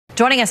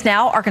Joining us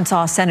now,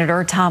 Arkansas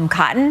Senator Tom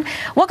Cotton.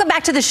 Welcome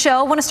back to the show.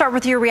 I want to start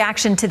with your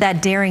reaction to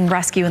that daring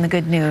rescue and the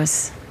good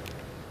news.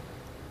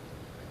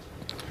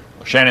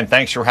 Shannon,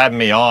 thanks for having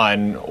me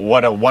on.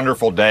 What a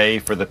wonderful day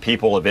for the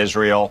people of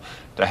Israel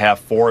to have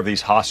 4 of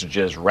these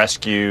hostages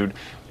rescued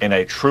in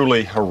a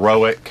truly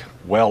heroic,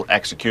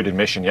 well-executed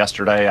mission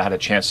yesterday. I had a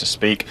chance to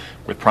speak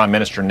with Prime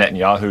Minister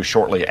Netanyahu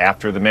shortly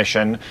after the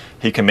mission.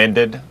 He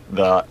commended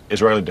the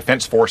Israeli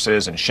Defense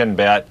Forces and Shin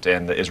Bet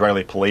and the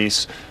Israeli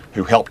police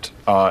who helped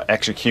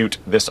execute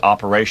this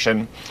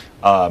operation.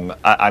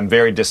 I'm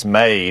very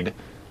dismayed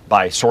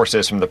by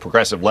sources from the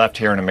progressive left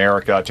here in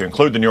America, to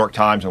include the New York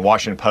Times and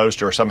Washington Post,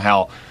 who are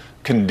somehow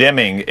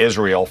condemning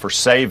Israel for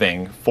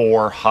saving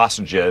 4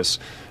 hostages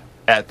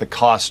at the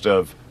cost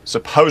of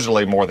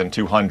supposedly more than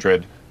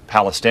 200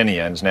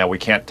 Palestinians. Now, we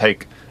can't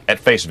take at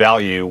face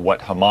value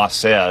what Hamas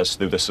says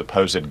through the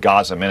supposed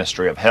Gaza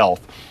Ministry of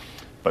Health,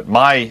 but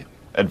my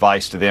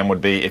advice to them would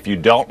be, if you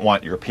don't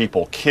want your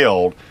people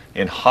killed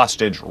in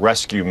hostage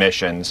rescue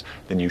missions,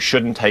 then you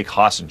shouldn't take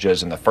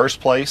hostages in the first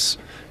place.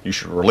 You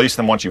should release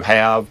them once you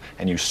have,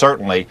 and you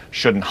certainly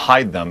shouldn't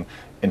hide them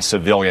in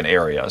civilian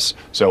areas.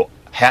 So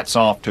hats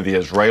off to the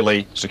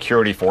Israeli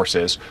security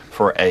forces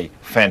for a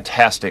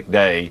fantastic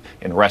day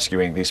in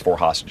rescuing these 4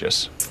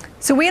 hostages.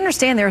 So we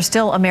understand there are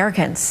still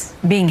Americans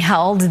being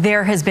held.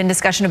 There has been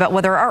discussion about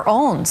whether our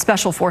own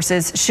special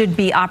forces should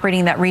be operating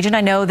in that region.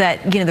 I know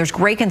that, there's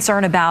great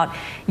concern about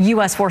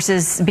U.S.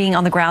 forces being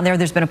on the ground there.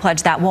 There's been a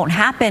pledge that won't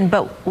happen.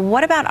 But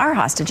what about our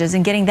hostages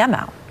and getting them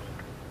out?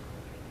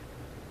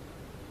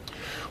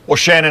 Well,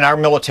 Shannon, our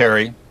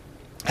military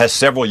has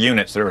several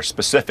units that are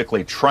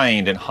specifically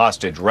trained in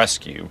hostage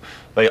rescue.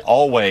 They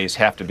always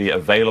have to be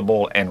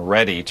available and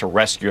ready to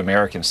rescue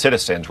American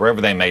citizens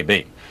wherever they may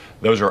be.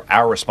 Those are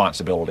our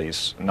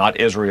responsibilities, not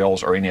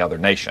Israel's or any other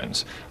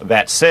nation's.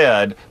 That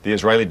said, the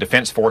Israeli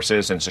Defense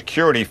Forces and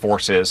security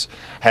forces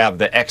have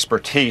the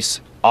expertise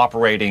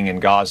operating in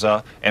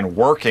Gaza and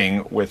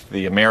working with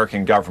the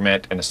American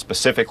government and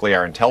specifically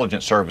our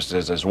intelligence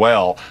services as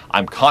well.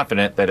 I'm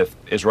confident that if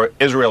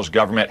Israel's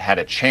government had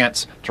a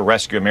chance to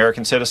rescue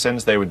American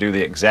citizens, they would do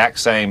the exact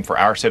same for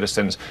our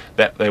citizens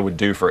that they would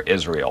do for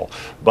Israel.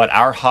 But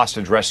our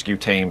hostage rescue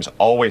teams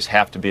always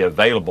have to be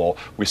available.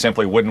 We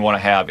simply wouldn't want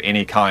to have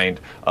any kind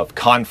of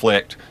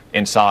conflict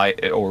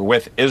inside or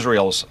with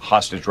Israel's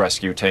hostage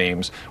rescue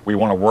teams. We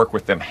want to work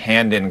with them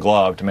hand in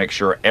glove to make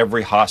sure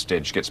every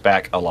hostage gets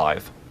back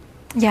alive.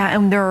 Yeah,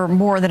 and there are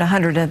more than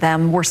 100 of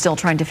them. We're still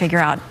trying to figure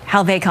out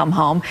how they come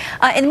home.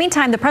 In the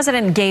meantime, the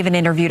president gave an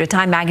interview to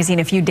Time magazine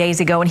a few days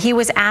ago, and he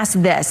was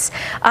asked this.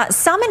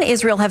 Some in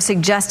Israel have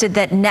suggested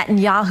that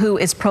Netanyahu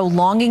is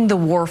prolonging the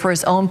war for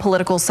his own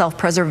political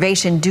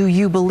self-preservation. Do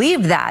you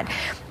believe that?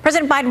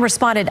 President Biden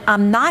responded,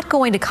 I'm not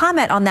going to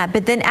comment on that,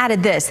 but then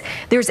added this.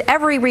 There's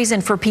every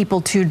reason for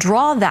people to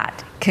draw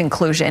that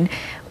conclusion.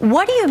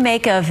 What do you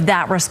make of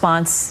that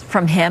response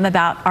from him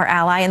about our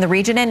ally in the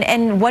region?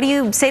 And what do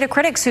you say to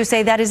critics who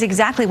say that is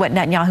exactly what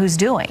Netanyahu's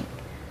doing?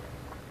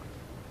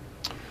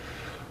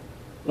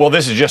 Well,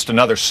 this is just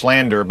another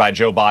slander by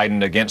Joe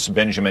Biden against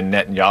Benjamin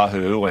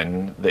Netanyahu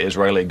and the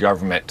Israeli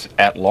government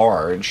at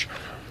large.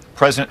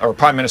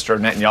 Prime Minister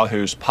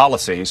Netanyahu's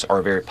policies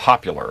are very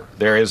popular.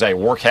 There is a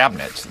war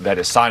cabinet that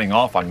is signing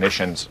off on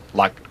missions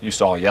like you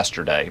saw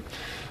yesterday.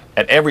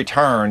 At every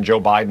turn,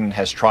 Joe Biden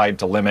has tried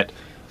to limit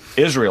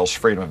Israel's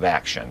freedom of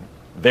action,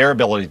 their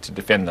ability to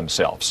defend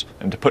themselves,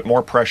 and to put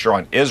more pressure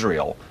on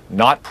Israel,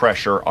 not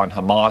pressure on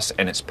Hamas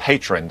and its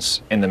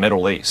patrons in the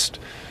Middle East.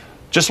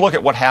 Just look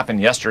at what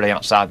happened yesterday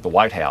outside the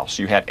White House.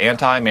 You had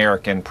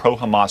anti-American,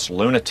 pro-Hamas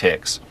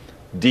lunatics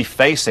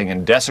defacing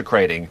and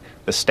desecrating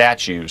the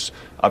statues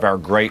of our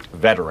great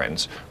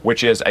veterans,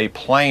 which is a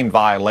plain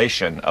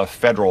violation of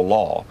federal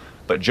law.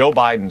 But Joe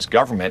Biden's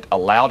government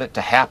allowed it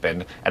to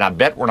happen, and I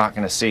bet we're not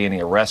going to see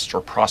any arrests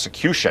or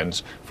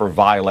prosecutions for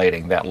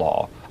violating that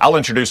law. I'll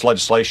introduce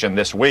legislation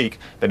this week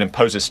that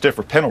imposes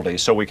stiffer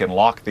penalties so we can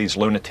lock these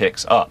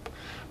lunatics up.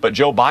 But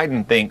Joe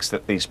Biden thinks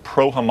that these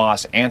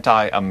pro-Hamas,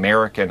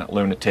 anti-American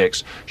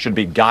lunatics should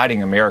be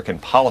guiding American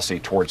policy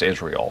towards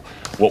Israel.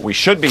 What we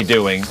should be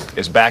doing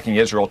is backing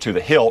Israel to the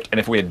hilt, and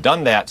if we had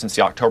done that since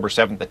the October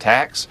 7th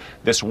attacks,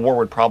 this war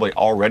would probably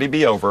already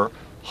be over,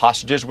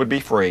 hostages would be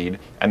freed,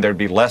 and there'd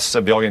be less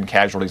civilian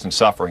casualties and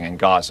suffering in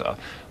Gaza.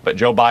 But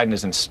Joe Biden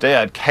is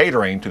instead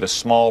catering to the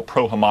small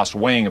pro-Hamas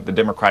wing of the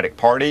Democratic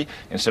Party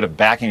instead of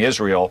backing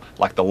Israel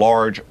like the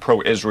large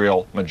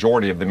pro-Israel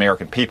majority of the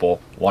American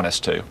people want us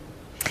to.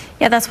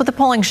 Yeah, that's what the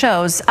polling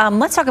shows.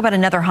 Let's talk about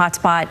another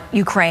hotspot,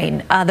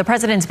 Ukraine. The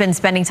president's been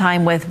spending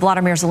time with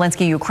Vladimir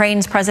Zelensky,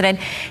 Ukraine's president.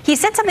 He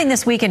said something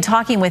this week in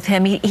talking with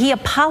him. He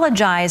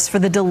apologized for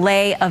the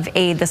delay of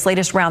aid, this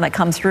latest round that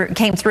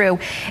came through.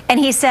 And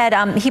he said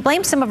he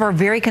blamed some of our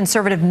very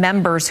conservative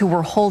members who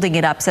were holding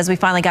it up, says we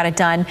finally got it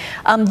done.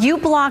 You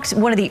blocked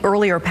one of the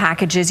earlier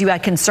packages. You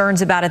had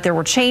concerns about it. There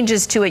were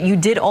changes to it. You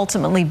did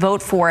ultimately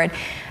vote for it.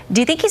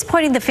 Do you think he's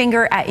pointing the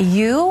finger at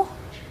you?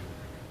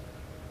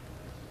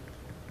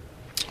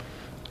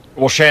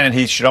 Well, Shannon,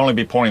 he should only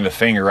be pointing the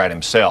finger at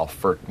himself.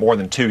 For more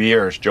than 2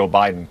 years, Joe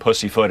Biden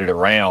pussyfooted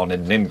around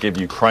and didn't give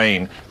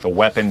Ukraine the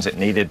weapons it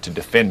needed to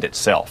defend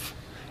itself.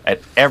 At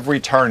every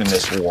turn in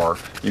this war,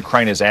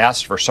 Ukraine has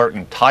asked for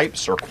certain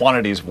types or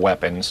quantities of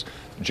weapons.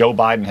 Joe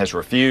Biden has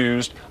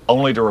refused,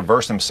 only to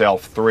reverse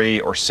himself 3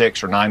 or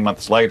 6 or 9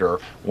 months later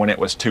when it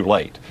was too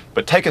late.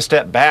 But take a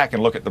step back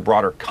and look at the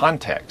broader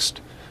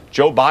context.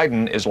 Joe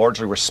Biden is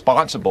largely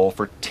responsible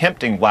for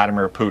tempting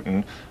Vladimir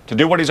Putin to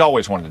do what he's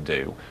always wanted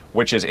to do,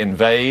 which is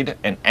invade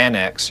and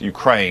annex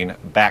Ukraine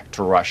back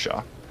to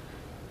Russia.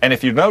 And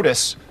if you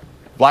notice,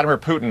 Vladimir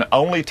Putin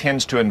only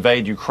tends to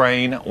invade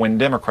Ukraine when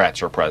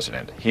Democrats are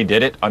president. He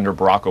did it under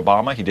Barack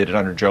Obama. He did it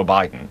under Joe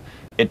Biden.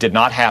 It did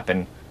not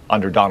happen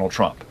under Donald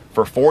Trump.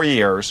 For 4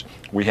 years,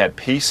 we had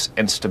peace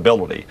and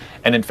stability.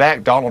 And in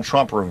fact, Donald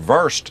Trump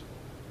reversed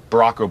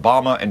Barack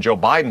Obama and Joe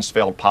Biden's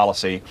failed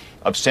policy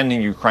of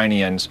sending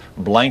Ukrainians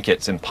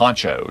blankets and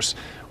ponchos.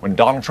 When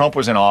Donald Trump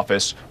was in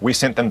office, we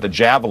sent them the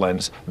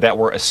javelins that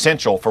were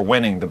essential for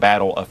winning the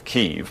Battle of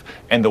Kyiv.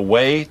 And the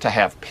way to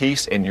have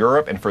peace in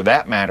Europe, and for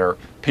that matter,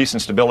 peace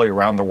and stability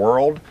around the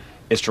world,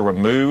 is to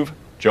remove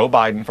Joe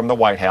Biden from the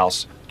White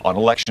House on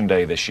Election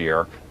Day this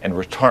year and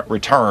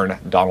return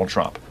Donald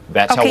Trump.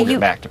 That's how we'll get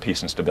back to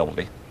peace and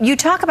stability. You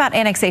talk about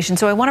annexation,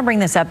 so I want to bring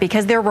this up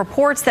because there are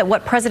reports that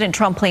what President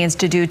Trump plans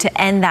to do to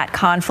end that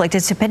conflict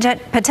is to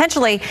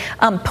potentially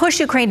push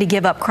Ukraine to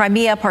give up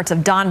Crimea, parts of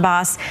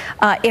Donbass.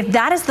 If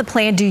that is the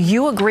plan, do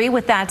you agree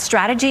with that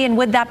strategy? And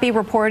would that be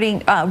rewarding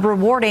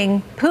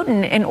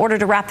Putin in order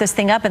to wrap this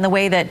thing up in the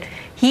way that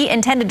he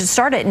intended to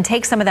start it and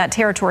take some of that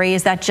territory?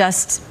 Is that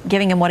just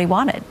giving him what he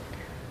wanted?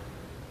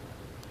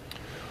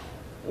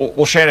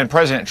 Well, Shannon,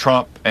 President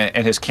Trump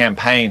and his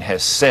campaign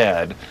has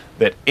said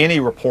that any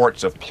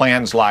reports of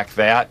plans like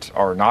that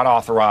are not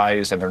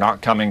authorized and they're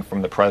not coming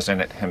from the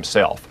president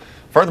himself.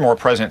 Furthermore,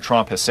 President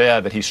Trump has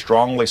said that he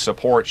strongly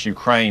supports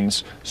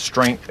Ukraine's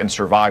strength and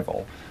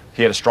survival.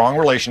 He had a strong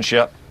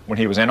relationship when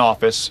he was in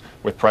office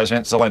with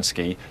President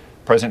Zelensky.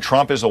 President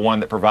Trump is the one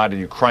that provided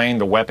Ukraine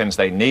the weapons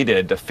they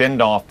needed to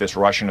fend off this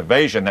Russian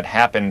invasion that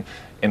happened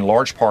in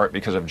large part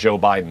because of Joe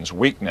Biden's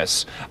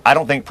weakness. I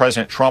don't think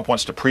President Trump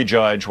wants to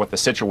prejudge what the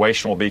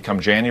situation will be come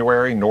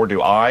January, nor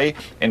do I,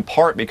 in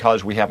part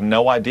because we have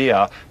no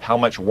idea how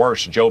much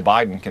worse Joe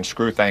Biden can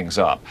screw things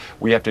up.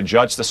 We have to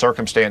judge the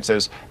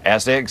circumstances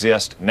as they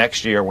exist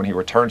next year when he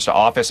returns to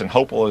office, and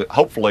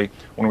hopefully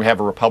when we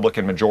have a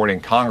Republican majority in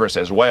Congress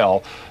as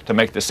well, to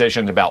make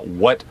decisions about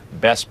what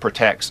best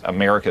protects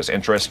America's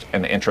interest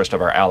and the interest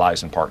of our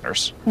allies and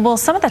partners. Well,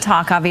 some of the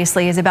talk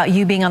obviously is about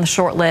you being on the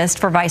short list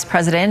for vice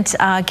president.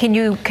 Can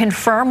you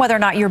confirm whether or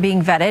not you're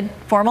being vetted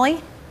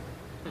formally?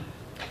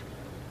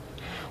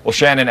 Well,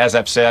 Shannon, as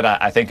I've said,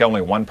 I think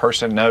only one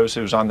person knows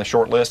who's on the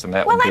short list, and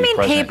that would be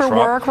President Trump.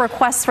 Paperwork,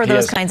 requests for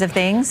those kinds of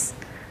things.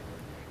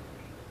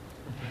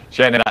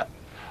 Shannon,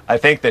 I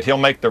think that he'll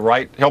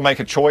make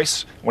a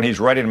choice when he's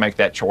ready to make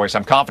that choice.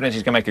 I'm confident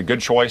he's going to make a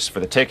good choice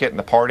for the ticket and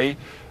the party.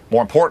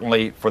 More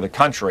importantly, for the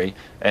country,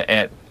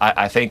 and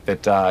I think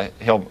that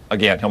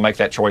he'll make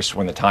that choice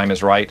when the time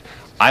is right.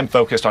 I'm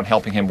focused on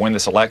helping him win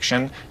this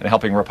election and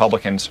helping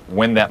Republicans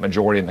win that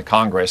majority in the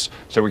Congress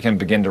so we can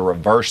begin to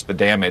reverse the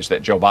damage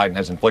that Joe Biden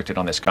has inflicted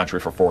on this country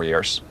for 4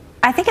 years.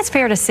 I think it's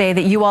fair to say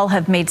that you all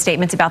have made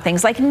statements about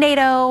things like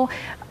NATO,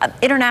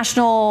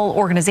 international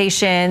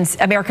organizations,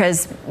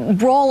 America's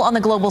role on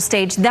the global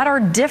stage that are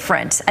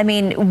different. I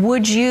mean,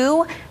 would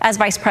you, as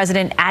vice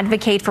president,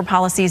 advocate for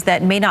policies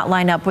that may not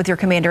line up with your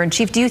commander in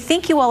chief? Do you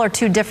think you all are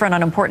too different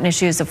on important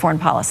issues of foreign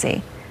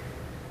policy?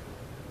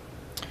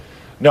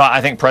 No,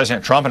 I think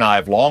President Trump and I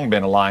have long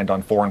been aligned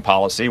on foreign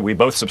policy. We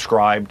both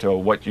subscribe to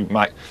what you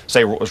might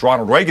say was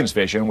Ronald Reagan's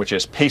vision, which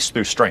is peace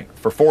through strength.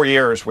 For 4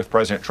 years with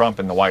President Trump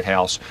in the White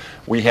House,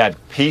 we had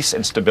peace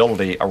and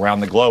stability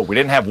around the globe. We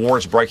didn't have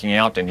wars breaking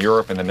out in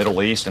Europe and the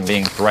Middle East and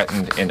being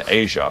threatened in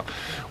Asia.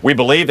 We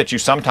believe that you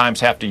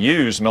sometimes have to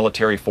use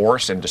military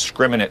force in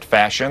discriminate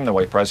fashion, the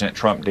way President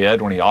Trump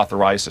did when he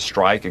authorized a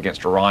strike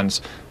against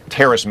Iran's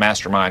terrorist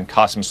mastermind,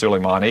 Qasem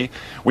Soleimani.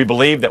 We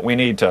believe that we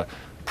need to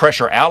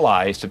pressure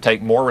allies to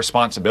take more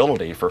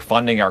responsibility for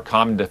funding our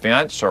common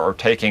defense or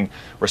taking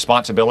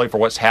responsibility for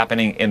what's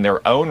happening in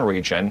their own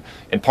region,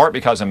 in part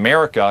because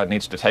America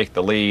needs to take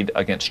the lead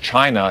against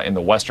China in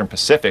the Western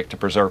Pacific to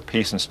preserve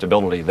peace and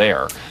stability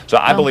there. So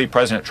I believe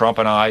President Trump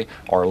and I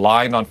are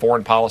aligned on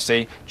foreign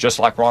policy, just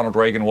like Ronald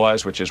Reagan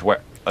was, which is where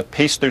a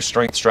peace through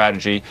strength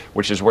strategy,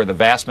 which is where the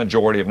vast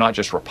majority of not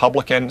just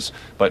Republicans,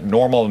 but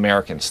normal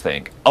Americans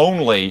think.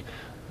 Only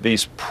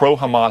these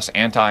pro-Hamas,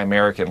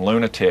 anti-American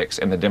lunatics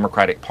in the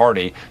Democratic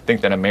Party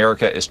think that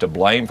America is to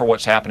blame for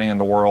what's happening in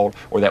the world,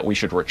 or that we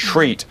should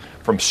retreat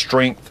from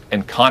strength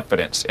and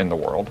confidence in the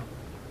world.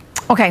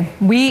 Okay,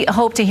 we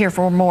hope to hear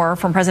more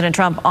from President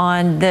Trump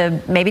on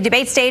the maybe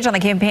debate stage on the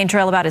campaign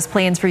trail about his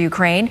plans for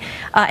Ukraine.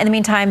 In the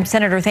meantime,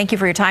 Senator, thank you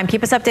for your time.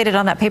 Keep us updated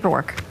on that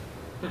paperwork.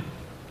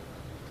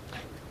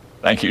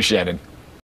 Thank you, Shannon.